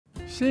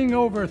Seeing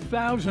over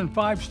 1,000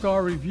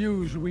 five-star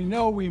reviews, we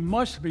know we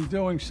must be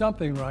doing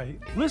something right.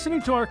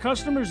 Listening to our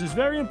customers is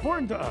very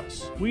important to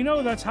us. We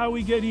know that's how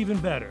we get even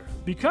better.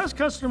 Because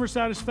customer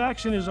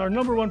satisfaction is our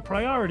 #1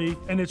 priority,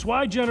 and it's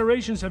why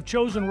generations have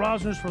chosen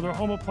Rosner's for their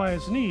home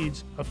appliance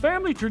needs, a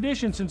family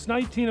tradition since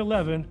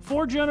 1911,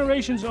 4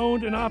 generations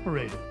owned and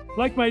operated.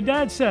 Like my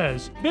dad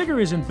says, bigger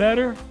isn't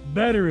better,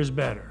 better is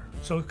better.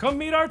 So come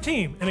meet our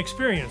team and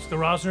experience the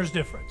Rosner's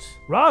difference.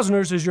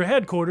 Rosner's is your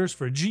headquarters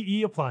for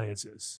GE appliances.